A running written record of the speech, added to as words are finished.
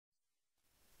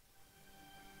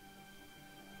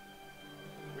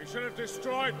should have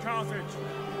destroyed Carthage,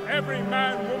 every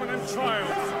man, woman, and child,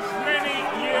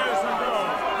 many years ago.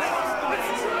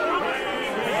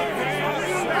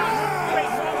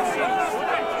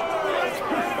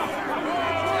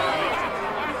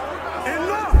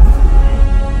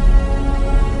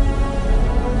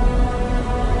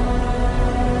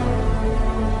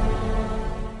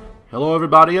 Hello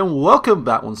everybody and welcome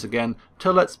back once again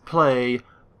to Let's Play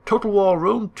Total War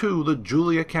Rome 2, the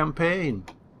Julia campaign.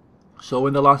 So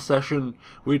in the last session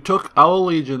we took our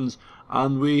legions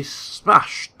and we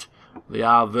smashed the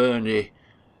Arverni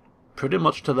pretty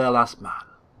much to their last man.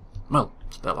 Well,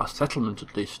 to their last settlement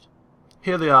at least.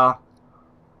 Here they are,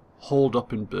 holed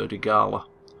up in Burdigala,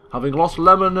 having lost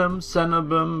Lebanon,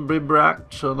 Cenabum,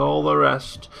 Bibracte and all the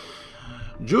rest,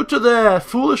 due to their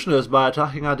foolishness by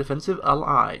attacking our defensive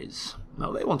allies.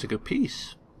 Now they wanting a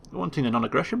peace. They're wanting a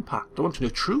non-aggression pact. They're wanting a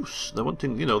truce. They're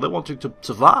wanting, they're wanting to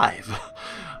survive.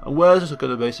 And we're just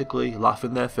going to basically laugh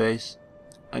in their face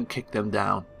and kick them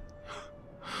down.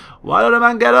 Why don't a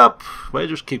man get up? We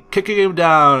just keep kicking him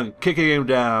down and kicking him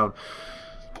down.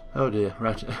 Oh dear,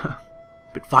 right.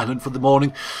 Bit violent for the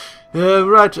morning.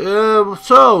 Right,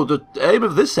 so the aim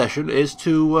of this session is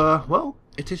to, well,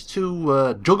 it is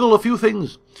to juggle a few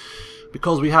things,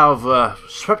 because we have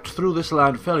swept through this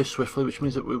land fairly swiftly, which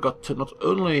means that we've got not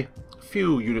only a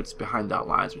few units behind our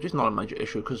lines, which is not a major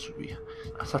issue because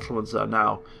our settlements are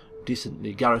now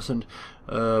decently garrisoned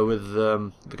with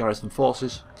the garrison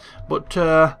forces, but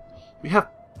we have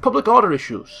public order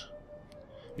issues.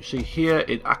 You see here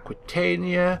in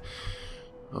Aquitania,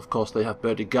 of course they have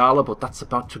Burdigala, but that's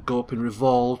about to go up in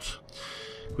revolt.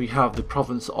 We have the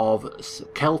province of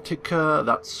Celtica,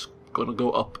 that's going to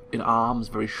go up in arms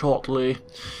very shortly.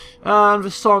 And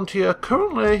Visantia,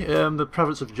 currently the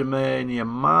province of Germania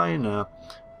Minor,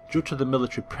 due to the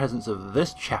military presence of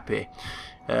this chappie,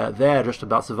 they're just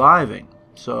about surviving.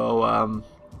 So,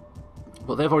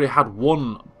 but they've already had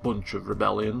one bunch of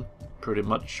rebellion, pretty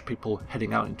much, people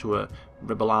heading out into a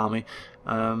rebel army.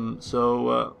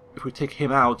 If we take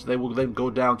him out, they will then go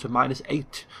down to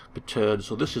 -8 per turn,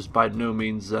 so this is by no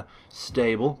means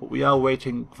stable, but we are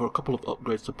waiting for a couple of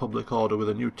upgrades to public order with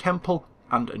a new temple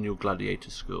and a new gladiator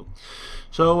school.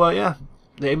 So yeah,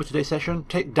 the aim of today's session,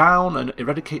 take down and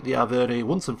eradicate the Arverni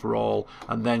once and for all,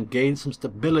 and then gain some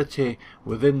stability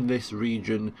within this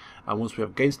region. And once we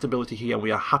have gained stability here and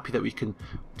we are happy that we can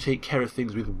take care of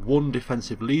things with one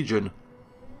defensive legion,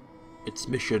 its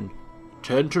mission,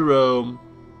 turn to Rome,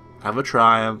 have a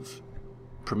triumph,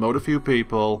 promote a few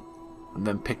people, and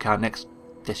then pick our next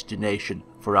destination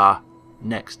for our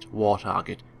next war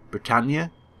target. Britannia,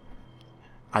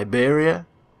 Iberia,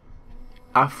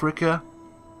 Africa,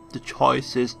 the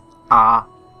choices are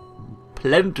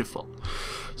plentiful.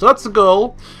 So that's the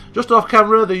goal. Just off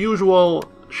camera, the usual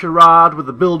charade with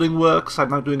the building works. I'm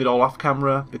now doing it all off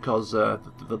camera because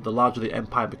the larger the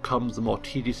empire becomes, the more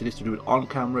tedious it is to do it on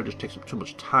camera. It just takes up too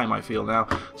much time, I feel now.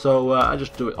 So I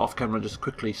just do it off camera and just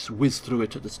quickly whiz through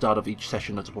it at the start of each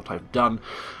session. That's what I've done.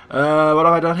 What have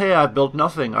I done here? I've built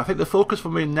nothing. I think the focus for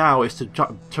me now is to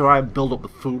try and build up the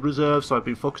food reserve. So I've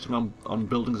been focusing on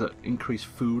buildings that increase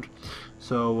food.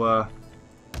 So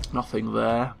nothing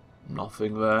there.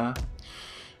 Nothing there.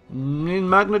 In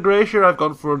Magna Graecia, I've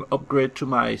gone for an upgrade to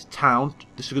my town.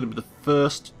 This is going to be the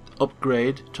first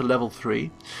upgrade to level 3.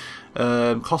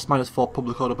 Cost -4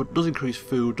 public order, but does increase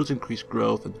food, does increase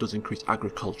growth, and does increase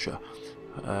agriculture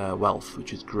wealth,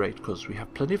 which is great because we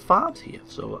have plenty of farms here.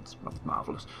 So that's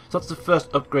marvelous. So that's the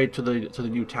first upgrade to the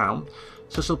new town.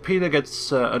 Cisalpina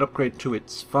gets an upgrade to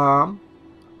its farm.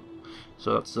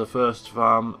 So that's the first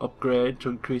farm upgrade to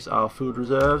increase our food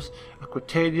reserves.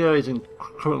 Aquitania is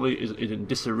currently in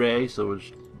disarray, so we'll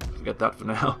just forget that for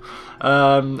now.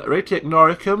 Ratiac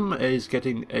Noricum is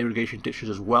getting irrigation ditches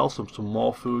as well, so some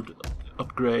more food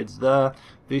upgrades there.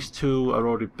 These two are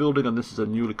already building, and this is a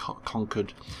newly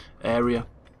conquered area,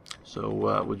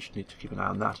 so we just need to keep an eye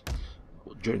on that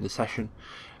during the session.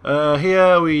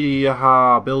 Here we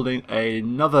are building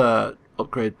another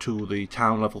upgrade to the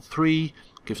town level 3.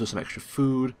 Gives us some extra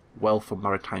food, wealth from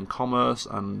maritime commerce,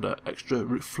 and extra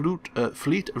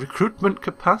fleet recruitment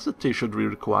capacity should we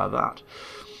require that.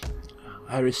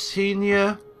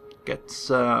 Heresinia gets,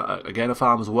 again, a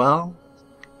farm as well.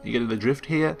 You get in the drift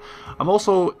here. I'm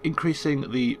also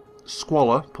increasing the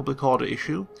squalor public order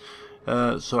issue.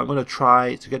 So I'm going to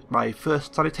try to get my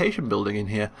first sanitation building in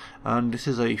here. And this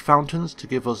is a fountains to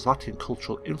give us Latin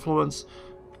cultural influence.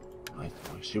 I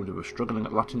assumed we were struggling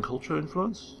at Latin culture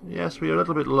influence. Yes, we are a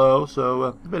little bit low, so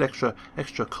a bit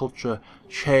extra culture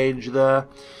change there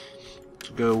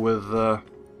to go with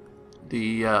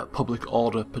the public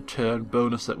order per turn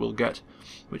bonus that we'll get,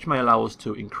 which may allow us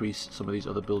to increase some of these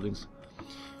other buildings.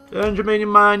 Germanium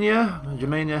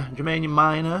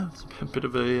Minor. It's a bit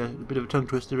of a tongue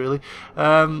twister, really.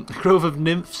 Grove of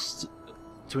Nymphs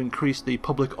to increase the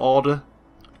public order,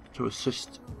 to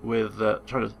assist with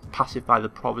trying to pacify the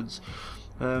province,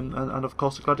 and of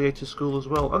course the gladiator school as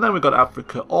well. And then we've got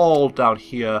Africa all down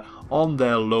here on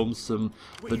their lonesome.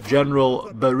 The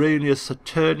General Baronius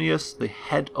Saturnius, the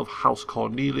head of House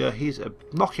Cornelia. He's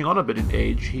knocking on a bit in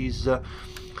age. He's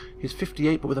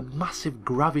 58, but with a massive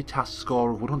gravitas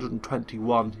score of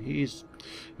 121. He's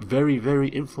a very, very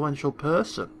influential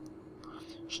person.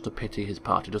 Just a pity his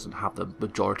party doesn't have the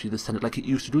majority of the Senate like it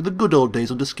used to do in the good old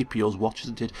days under Scipio's watch,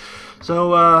 isn't it?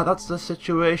 So that's the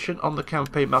situation on the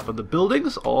campaign map of the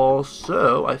buildings.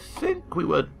 Also, I think we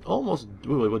were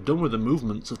done with the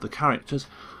movements of the characters.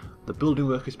 The building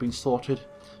work has been sorted.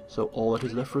 So all that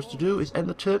is left for us to do is end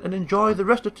the turn and enjoy the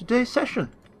rest of today's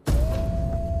session.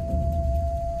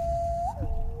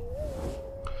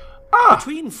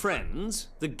 Between friends,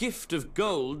 the gift of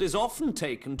gold is often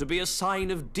taken to be a sign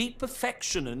of deep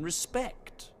affection and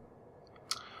respect.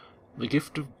 The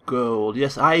gift of gold.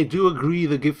 Yes, I do agree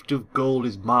the gift of gold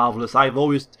is marvellous.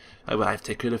 I've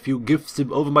taken a few gifts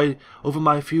over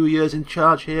my few years in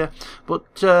charge here,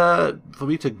 but for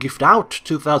me to gift out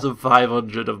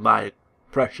 2,500 of my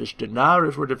precious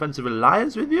denarii for a defensive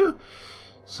alliance with you,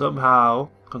 somehow,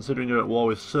 considering you're at war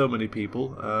with so many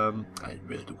people, I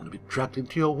really don't want to be dragged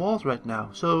into your wars right now.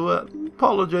 So,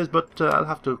 apologies, but I'll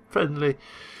have to friendly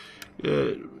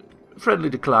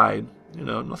decline. You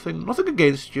know, nothing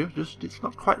against you. Just it's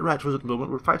not quite right for us at the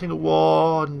moment. We're fighting a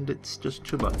war, and it's just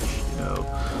too much. You know,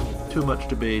 too much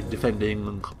to be defending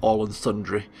and all and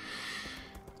sundry.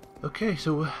 Okay,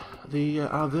 so the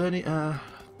Arverni are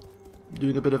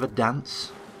doing a bit of a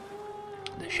dance.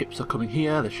 The ships are coming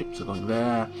here. The ships are going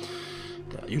there.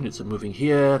 The units are moving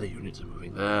here. The units are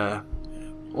moving there.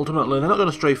 Ultimately, they're not going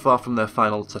to stray far from their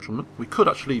final settlement. We could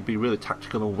actually be really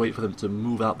tactical and wait for them to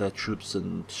move out their troops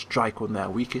and strike when they're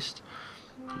weakest.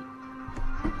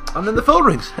 And then the phone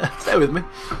rings. Stay with me.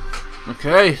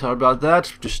 Okay, sorry about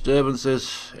that.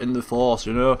 Disturbances in the force,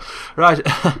 you know. Right.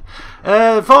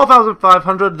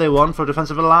 4,500 they won for a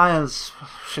defensive alliance.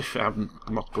 I'm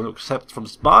not going to accept from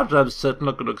Sparta. I'm certainly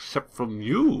not going to accept from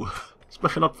you.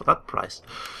 Especially not for that price.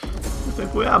 You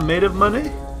think we are made of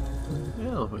money?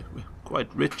 Well, we're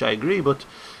quite rich, I agree, but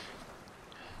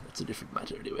that's a different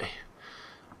matter anyway.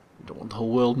 We don't want the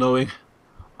whole world knowing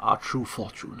our true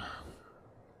fortune.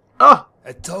 Ah!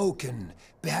 A token,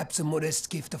 perhaps a modest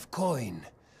gift of coin,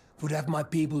 would have my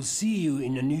people see you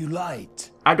in a new light.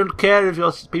 I don't care if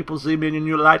your people see me in a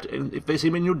new light, if they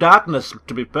see me in new darkness,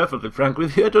 to be perfectly frank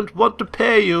with you. I don't want to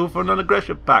pay you for a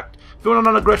non-aggression pact. If you want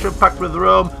a non-aggression pact with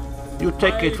Rome, you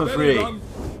take it for free.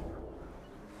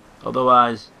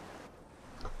 Otherwise,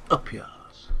 up yours.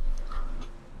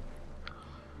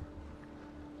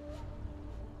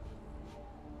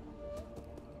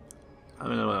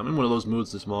 I'm in one of those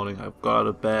moods this morning. I've got out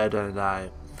of bed and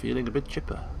I'm feeling a bit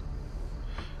chipper.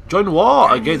 Join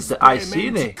war against the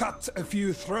Iceni. Cut a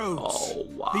few throats. Oh,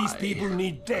 why? These people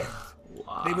need death.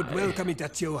 Why? They would welcome it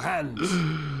at your hands.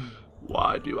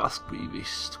 Why do you ask me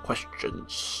these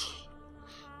questions?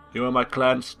 You are my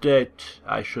clan state.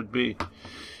 I should be.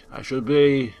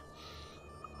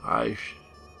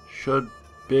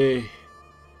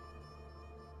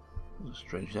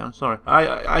 Strange sound, sorry.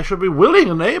 I should be willing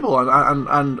and able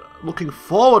and looking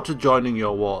forward to joining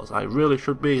your wars. I really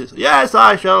should be. Yes,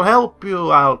 I shall help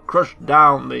you. I'll crush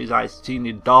down these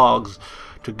Iceni dogs.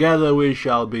 Together we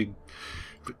shall be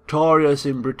victorious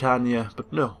in Britannia.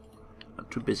 But no, I'm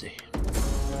too busy.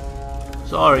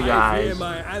 Sorry, guys. I fear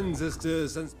my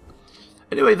ancestors and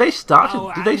anyway, they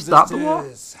started. Did they start the war?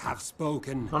 Have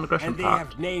spoken, Non-aggression and they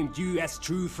pact. have named you as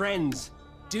true friends.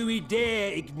 Do we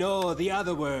dare ignore the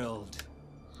other world?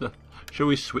 Shall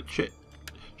we switch it?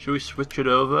 Shall we switch it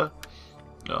over?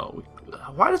 No.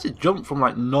 Why does it jump from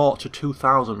like 0 to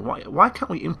 2,000? Why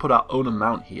can't we input our own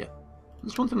amount here?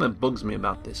 That's one thing that bugs me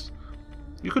about this.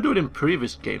 You could do it in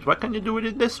previous games. Why can't you do it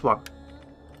in this one?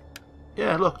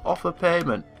 Yeah, look, offer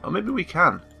payment. Or maybe we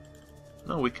can.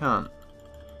 No, we can't.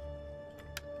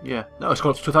 Yeah, no, it's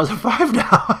gone to 2005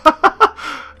 now.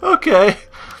 Okay.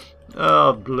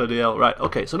 Oh, bloody hell. Right,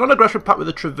 okay, so non-aggression pact with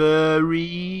the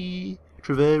Treveri,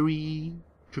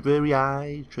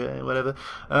 whatever.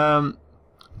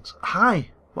 Hi.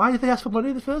 Why did they ask for money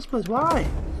in the first place? Why?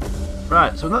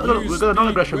 Right, so we've got a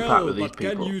non-aggression pact with these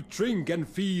people. Can you drink and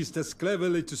feast as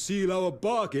cleverly to seal our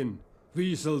bargain?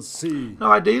 We shall see. No,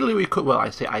 ideally we could, well, I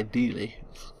say ideally.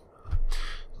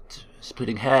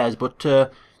 Splitting hairs, but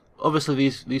obviously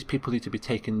these people need to be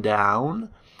taken down.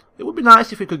 It would be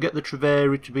nice if we could get the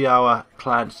Treveri to be our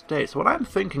client state. So what I'm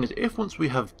thinking is, if once we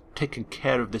have taken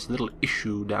care of this little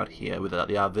issue down here with the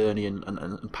Arvernian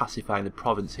and pacifying the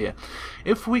province here,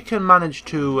 if we can manage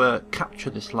to capture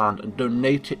this land and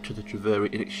donate it to the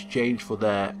Treveri in exchange for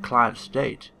their client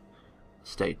state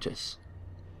status,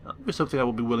 that would be something I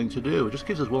would be willing to do. It just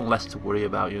gives us one less to worry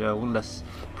about, you know, one less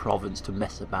province to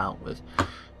mess about with,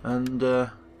 and yeah,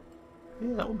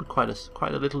 that would be quite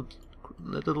a little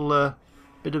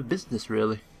bit of business,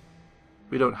 really.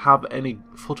 We don't have any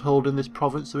foothold in this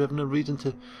province, so we have no reason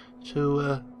to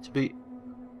be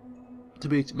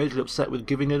majorly upset with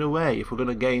giving it away if we're going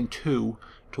to gain 2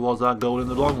 towards our goal in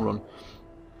the long run.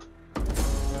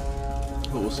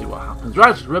 But we'll see what happens.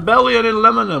 Right, rebellion in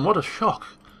Lebanon, what a shock.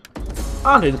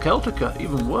 And in Celtica,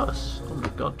 even worse. Oh my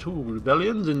god, 2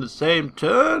 rebellions in the same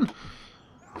turn.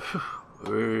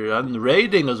 And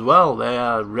raiding as well, they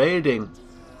are raiding.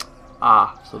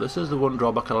 Ah, so this is the one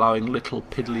drawback, allowing little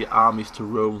piddly armies to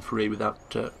roam free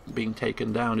without being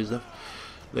taken down, is that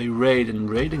they raid, and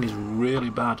raiding is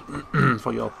really bad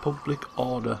for your public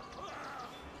order.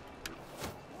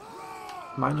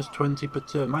 -20 per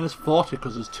turn, -40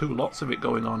 because there's 2 lots of it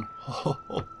going on.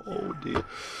 Oh dear.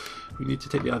 We need to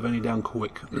take the Arverni down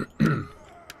quick.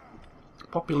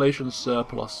 Population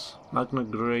surplus, Magna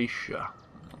Graecia.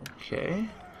 Okay.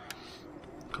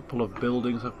 Couple of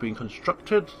buildings have been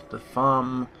constructed. The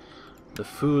farm, the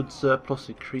food surplus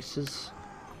increases,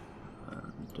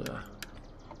 and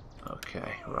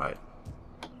okay, right.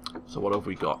 So what have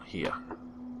we got here?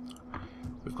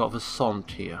 We've got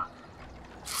Visont here.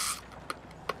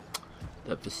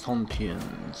 The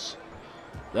Visontians.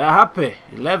 They're happy.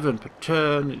 11 per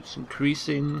turn. It's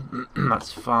increasing.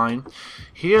 That's fine.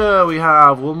 Here we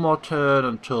have one more turn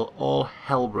until all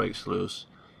hell breaks loose.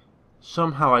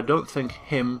 Somehow I don't think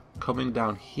him coming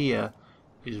down here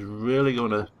is really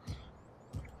gonna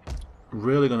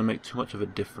make too much of a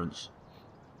difference.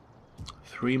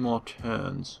 3 more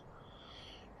turns.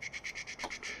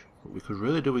 What we could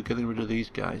really do with getting rid of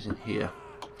these guys in here.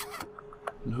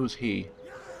 And who's he?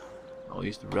 Oh,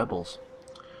 he's the rebels.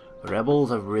 The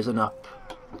rebels have risen up.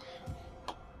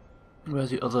 Where's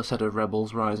the other set of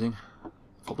rebels rising?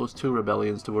 All those 2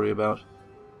 rebellions to worry about.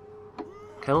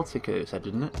 Celtica, you said,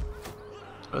 didn't it?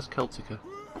 Where's Celtica?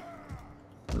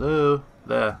 Hello?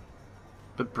 There.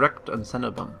 Bebrecht and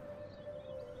Cenabum.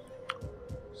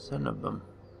 Cenabum.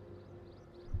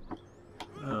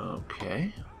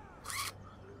 Okay.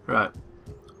 Right.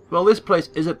 Well, this place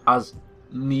isn't as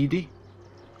needy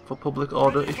for public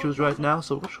order issues right now,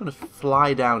 so we're just going to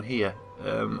fly down here.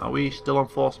 Are we still on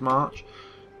forced march?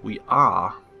 We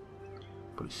are.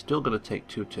 But it's still going to take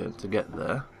 2 turns to get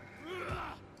there.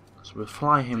 So we'll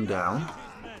fly him down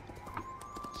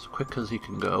as quick as he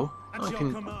can go. Oh, he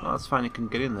can, oh, that's fine, he can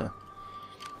get in there.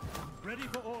 Ready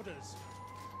for orders.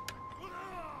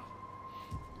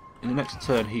 In the next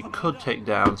turn he could take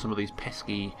down some of these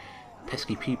pesky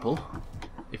people,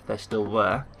 if they're still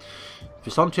there.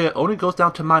 Visontia only goes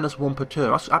down to -1 per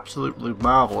turn. That's absolutely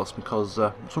marvellous, because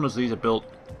as soon as these are built,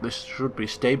 this should be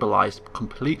stabilised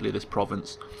completely, this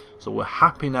province. So we're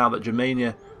happy now that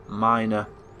Germania Minor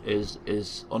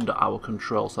is under our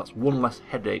control, so that's one less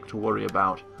headache to worry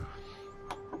about.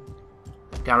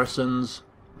 Garrisons,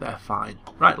 they're fine.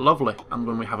 Right, lovely. And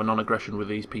when we have a non-aggression with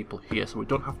these people here, so we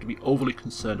don't have to be overly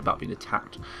concerned about being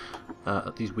attacked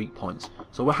at these weak points.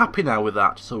 So we're happy now with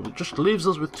that. So it just leaves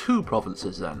us with 2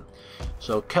 provinces then.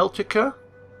 So Celtica,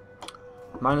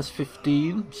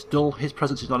 -15. Still, his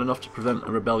presence is not enough to prevent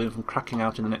a rebellion from cracking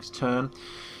out in the next turn.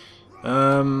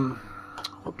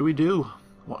 What do we do?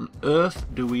 What on earth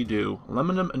do we do?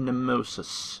 Lemanum and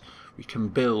Nemosus. We can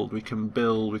build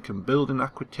in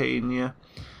Aquitania.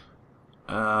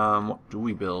 What do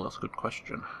we build? That's a good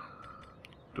question.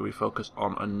 Do we focus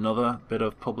on another bit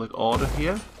of public order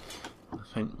here? I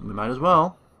think we might as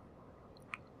well.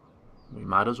 We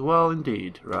might as well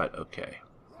indeed. Right, okay.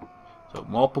 So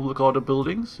more public order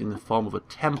buildings in the form of a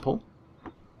temple.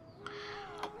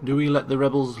 Do we let the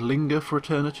rebels linger for a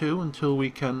turn or 2 until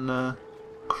we can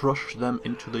crush them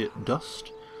into the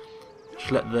dust?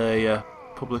 Just let the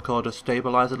public order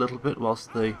stabilise a little bit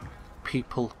whilst the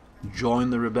people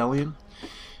join the rebellion.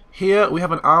 Here we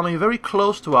have an army very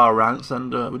close to our ranks,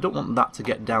 and we don't want that to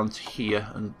get down to here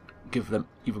and give them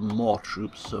even more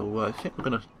troops, so I think we're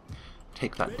going to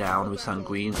take that down with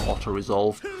Sanguine.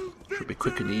 Auto-resolve. Should be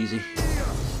quick and easy.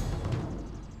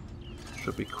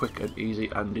 Should be quick and easy.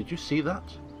 And did you see that?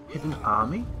 Hidden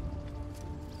army?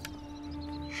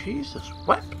 Jesus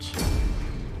wept.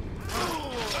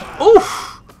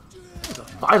 Oof! That was a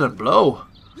violent blow.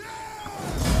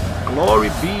 Glory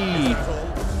be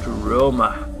to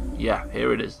Roma. Yeah,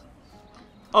 here it is.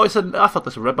 Oh, I thought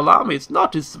this was a rebel army. It's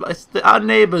not. It's our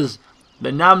neighbours,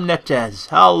 the Namnetes.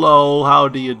 Hello, how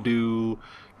do you do?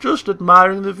 Just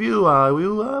admiring the view, are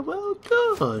you? Well,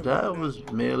 good. I was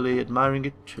merely admiring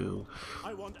it too.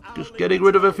 Just getting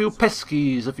rid of a few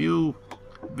peskies, a few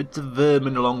bits of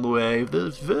vermin along the way.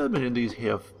 There's vermin in these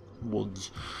here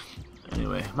woods.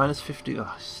 Anyway, -50.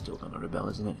 Oh, it's still gonna rebel,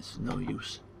 isn't it? It's no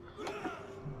use.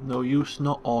 No use,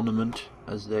 not ornament,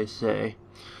 as they say.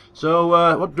 So,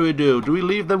 what do we do? Do we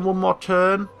leave them one more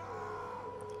turn?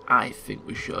 I think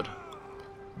we should.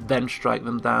 Then strike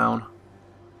them down.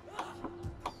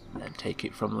 And then take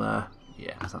it from there.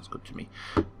 Yeah, sounds good to me.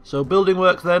 So, building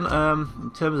work then.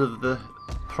 In terms of the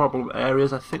problem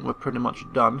areas, I think we're pretty much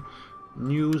done.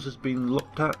 News has been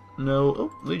looked at. No.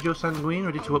 Oh, Legio Sanguine,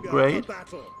 ready to upgrade.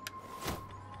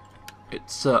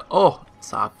 It's,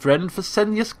 it's our friend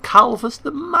Vesenius Calvus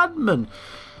the Madman.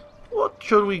 What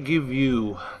shall we give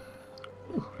you?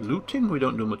 Ooh, looting? We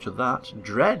don't do much of that.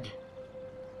 Dread?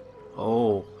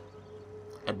 Oh,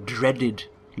 a dreaded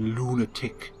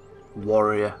lunatic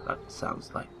warrior. That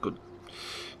sounds like good.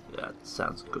 That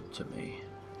sounds good to me.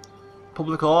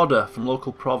 Public order from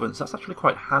local province. That's actually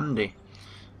quite handy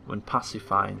when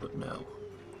pacifying, but no.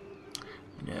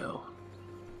 No.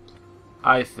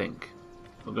 I think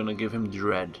we're going to give him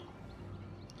dread.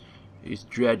 He's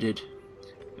dreaded.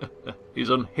 He's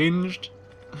unhinged,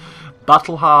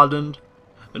 battle-hardened,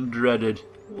 and dreaded.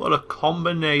 What a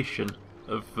combination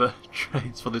of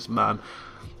traits for this man.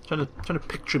 Trying to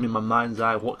picture him in my mind's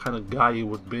eye, what kind of guy he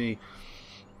would be.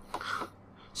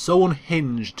 So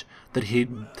unhinged that he'd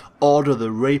order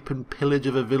the rape and pillage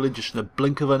of a village just in a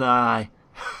blink of an eye.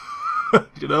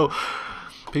 You know,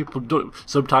 people don't.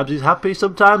 Sometimes he's happy,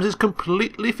 sometimes he's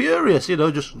completely furious. You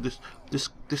know, just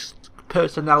this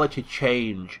personality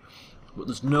change. But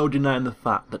there's no denying the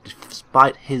fact that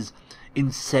despite his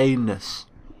insaneness,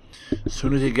 as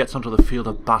soon as he gets onto the field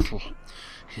of battle,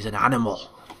 he's an animal.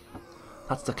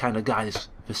 That's the kind of guy this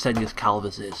Vesenius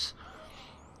Calvus is.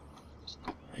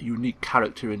 A unique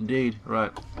character indeed.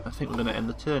 Right, I think we're going to end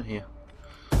the turn here.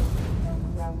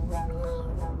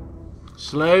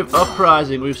 Slave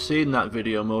Uprising, we've seen that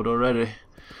video mode already.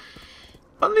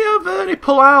 And the Averni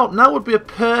pull out, now would be a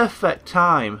perfect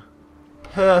time.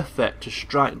 Perfect to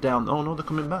strike down. Oh no, they're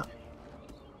coming back.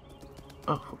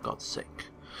 Oh, for God's sake.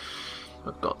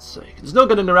 For God's sake. There's no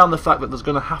getting around the fact that there's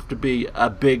going to have to be a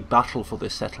big battle for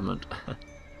this settlement.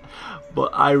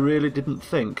 But I really didn't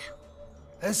think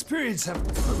Their spirits have...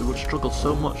 that we would struggle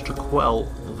so much to quell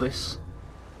this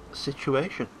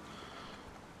situation.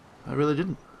 I really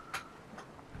didn't.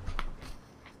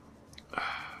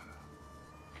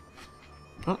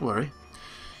 Don't worry.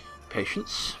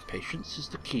 Patience. Patience is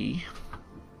the key.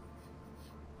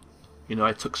 You know,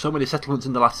 I took so many settlements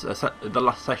in the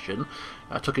last session.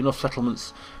 I took enough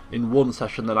settlements in one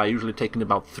session that I usually take in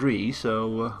about 3,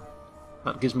 so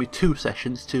that gives me 2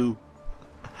 sessions to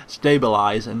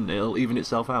stabilise, and it'll even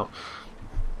itself out.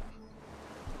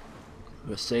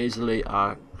 Versailles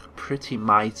are pretty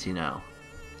mighty now.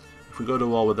 If we go to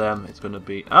war with them, it's going to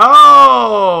be...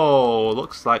 Oh!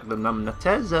 Looks like the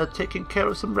Namnetes are taking care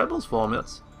of some rebels for me.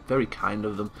 That's very kind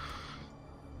of them.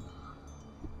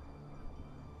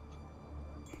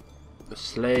 The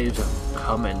slaves are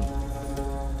coming.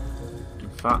 In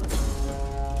fact,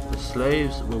 the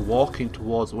slaves were walking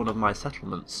towards one of my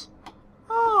settlements.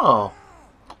 Oh!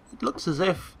 It looks as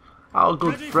if our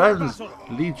good friends,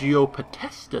 Legio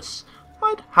Potestas,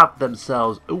 might have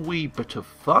themselves a wee bit of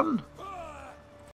fun.